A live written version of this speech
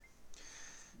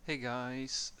Hey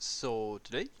guys, so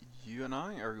today you and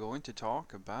I are going to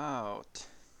talk about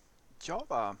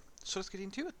Java. So let's get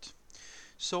into it.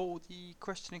 So the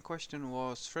question in question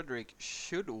was, Frederick,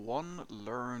 should one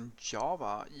learn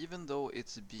Java even though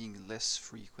it's being less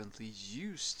frequently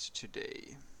used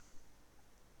today?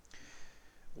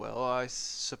 Well, I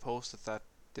suppose that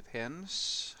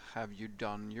depends. Have you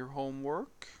done your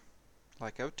homework?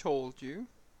 Like I've told you,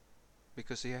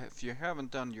 because if you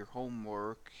haven't done your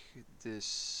homework,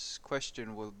 this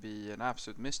question will be an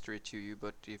absolute mystery to you.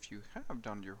 But if you have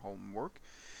done your homework,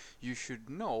 you should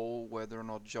know whether or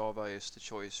not Java is the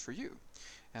choice for you.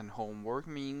 And homework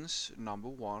means, number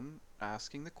one,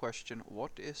 asking the question,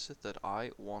 what is it that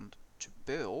I want to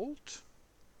build?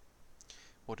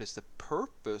 What is the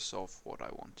purpose of what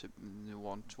I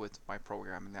want with my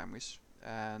programming language?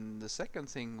 And the second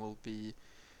thing will be,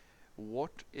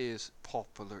 what is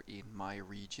popular in my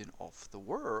region of the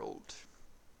world?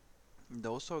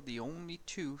 Those are the only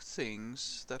two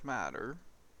things that matter.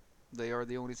 They are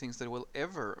the only things that will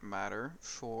ever matter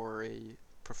for a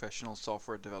professional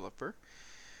software developer.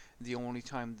 The only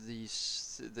time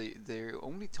literally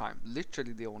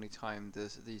the only time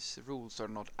these rules are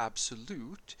not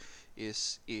absolute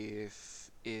is if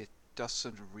it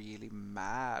doesn't really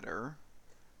matter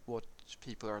what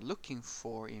people are looking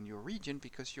for in your region,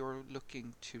 because you're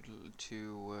looking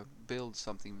to build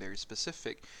something very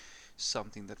specific,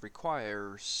 something that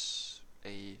requires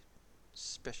a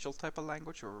special type of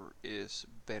language or is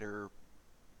better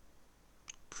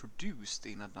produced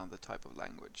in another type of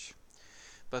language.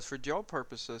 But for job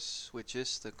purposes, which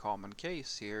is the common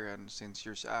case here, and since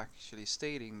you're actually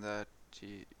stating that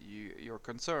your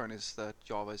concern is that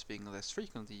Java is being less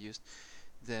frequently used,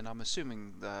 then I'm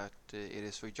assuming that it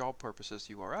is for job purposes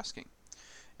you are asking.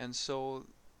 And so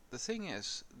the thing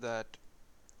is that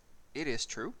it is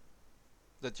true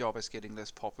that Java is getting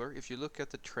less popular. If you look at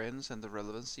the trends and the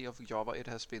relevancy of Java, it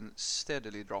has been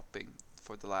steadily dropping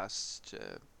for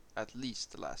at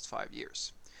least the last 5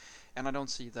 years. And I don't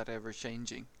see that ever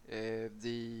changing.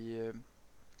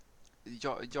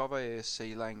 Java is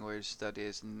a language that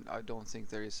I don't think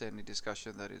there is any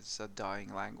discussion that it's a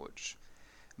dying language.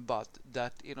 But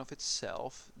that in of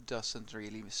itself doesn't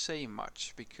really say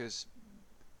much, because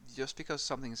just because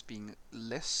something is being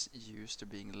less used or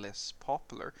being less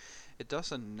popular, it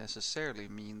doesn't necessarily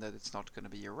mean that it's not going to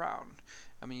be around.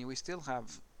 I mean, we still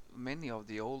have many of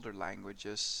the older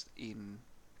languages in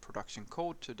production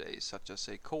code today, such as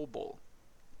say COBOL,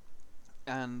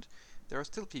 and there are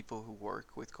still people who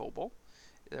work with COBOL.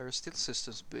 There are still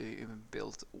systems being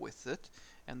built with it,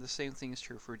 and the same thing is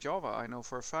true for Java. I know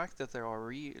for a fact that there are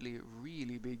really,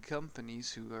 really big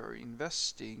companies who are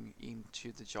investing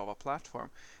into the Java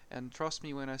platform. And trust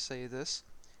me when I say this,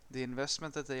 the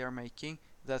investment that they are making,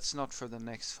 that's not for the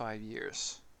next 5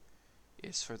 years.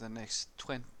 It's for the next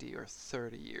 20 or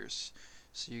 30 years.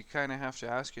 So you kind of have to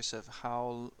ask yourself,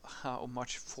 how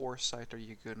much foresight are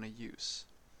you going to use?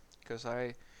 Because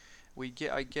I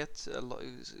get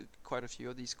quite a few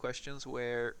of these questions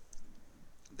where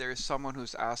there is someone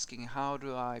who's asking, how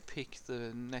do I pick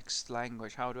the next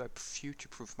language? How do I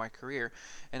future-proof my career?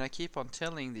 And I keep on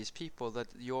telling these people that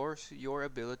your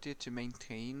ability to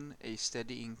maintain a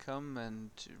steady income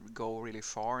and go really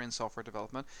far in software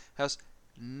development has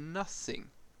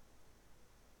nothing,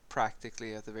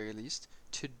 practically at the very least,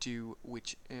 to do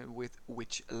with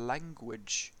which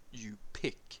language you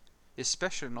pick.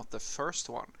 Especially not the first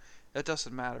one. It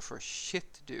doesn't matter for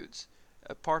shit, dudes.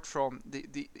 Apart from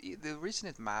the reason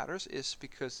it matters is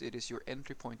because it is your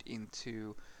entry point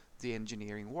into the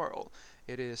engineering world.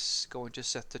 It is going to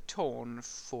set the tone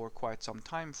for quite some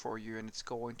time for you, and it's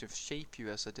going to shape you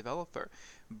as a developer.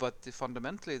 But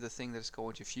fundamentally, the thing that's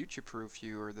going to future-proof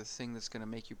you, or the thing that's going to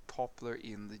make you popular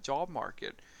in the job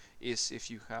market, is if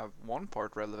you have one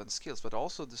part relevant skills, but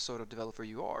also the sort of developer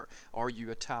you are. Are you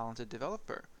a talented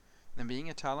developer? And being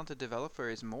a talented developer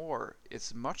it's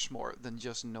much more than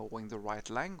just knowing the right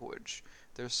language.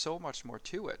 There's so much more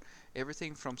to it.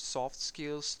 Everything from soft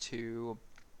skills to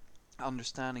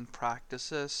understanding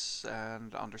practices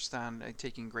and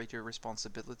taking greater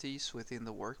responsibilities within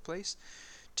the workplace,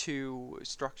 to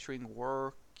structuring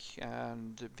work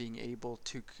and being able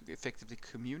to effectively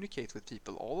communicate with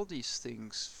people. All of these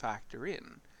things factor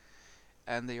in,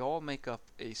 and they all make up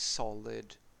a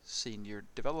solid senior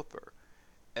developer.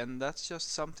 And that's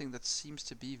just something that seems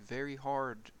to be very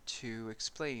hard to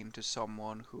explain to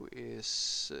someone who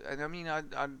is. And I mean, I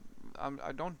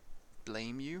don't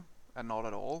blame you, and not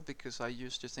at all, because I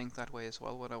used to think that way as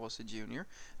well when I was a junior.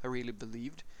 I really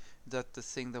believed that the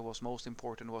thing that was most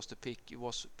important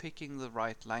was picking the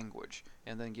right language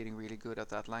and then getting really good at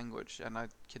that language. And I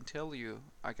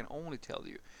can only tell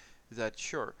you that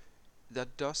sure,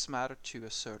 that does matter to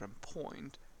a certain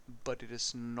point, but it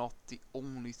is not the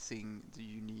only thing that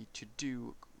you need to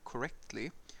do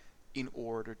correctly in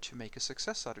order to make a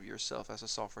success out of yourself as a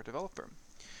software developer.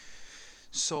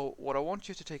 So what I want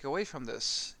you to take away from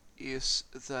this is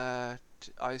that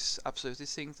absolutely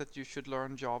think that you should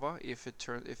learn Java if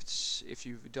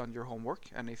you've done your homework,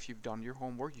 and if you've done your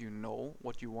homework, you know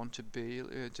what you want to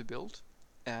build,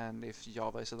 and if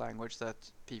Java is a language that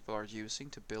people are using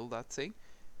to build that thing,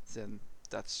 then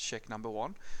that's check number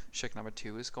one. Check number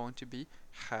two is going to be: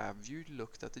 have you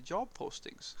looked at the job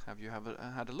postings? Have you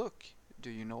had a look? Do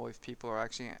you know if people are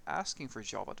actually asking for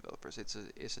Java developers?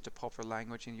 Is it a popular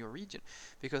language in your region?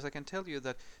 Because I can tell you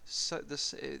that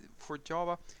for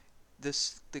Java,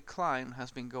 this decline has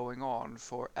been going on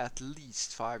for at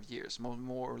least 5 years,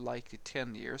 more likely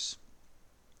 10 years,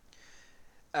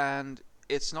 and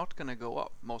it's not going to go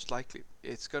up, most likely.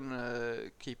 It's going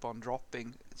to keep on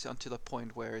dropping until a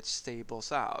point where it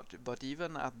stables out. But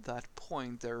even at that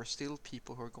point, there are still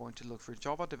people who are going to look for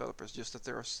Java developers, just that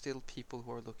there are still people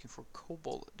who are looking for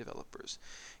COBOL developers.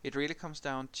 It really comes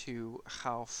down to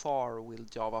how far will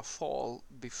Java fall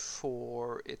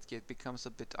before it becomes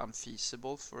a bit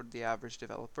unfeasible for the average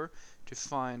developer to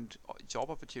find job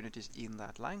opportunities in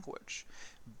that language.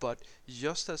 But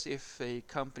just as if a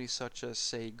company such as,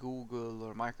 say, Google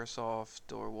or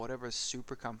Microsoft or whatever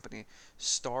super company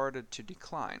started to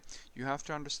decline, you have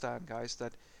to understand, guys,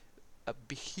 that a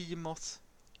behemoth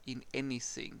in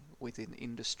anything within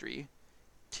industry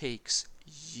takes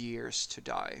years to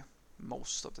die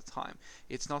most of the time.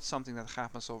 It's not something that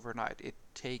happens overnight. It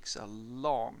takes a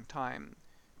long time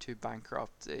to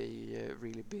bankrupt a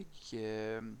really big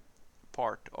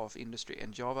part of industry,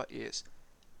 and Java is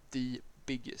the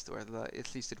biggest, or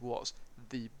at least it was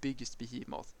the biggest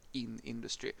behemoth in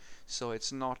industry. So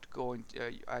it's not going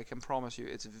to, I can promise you,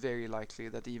 it's very likely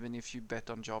that even if you bet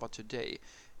on Java today,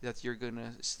 that you're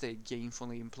gonna stay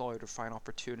gainfully employed or find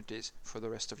opportunities for the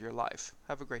rest of your life.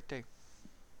 Have a great day.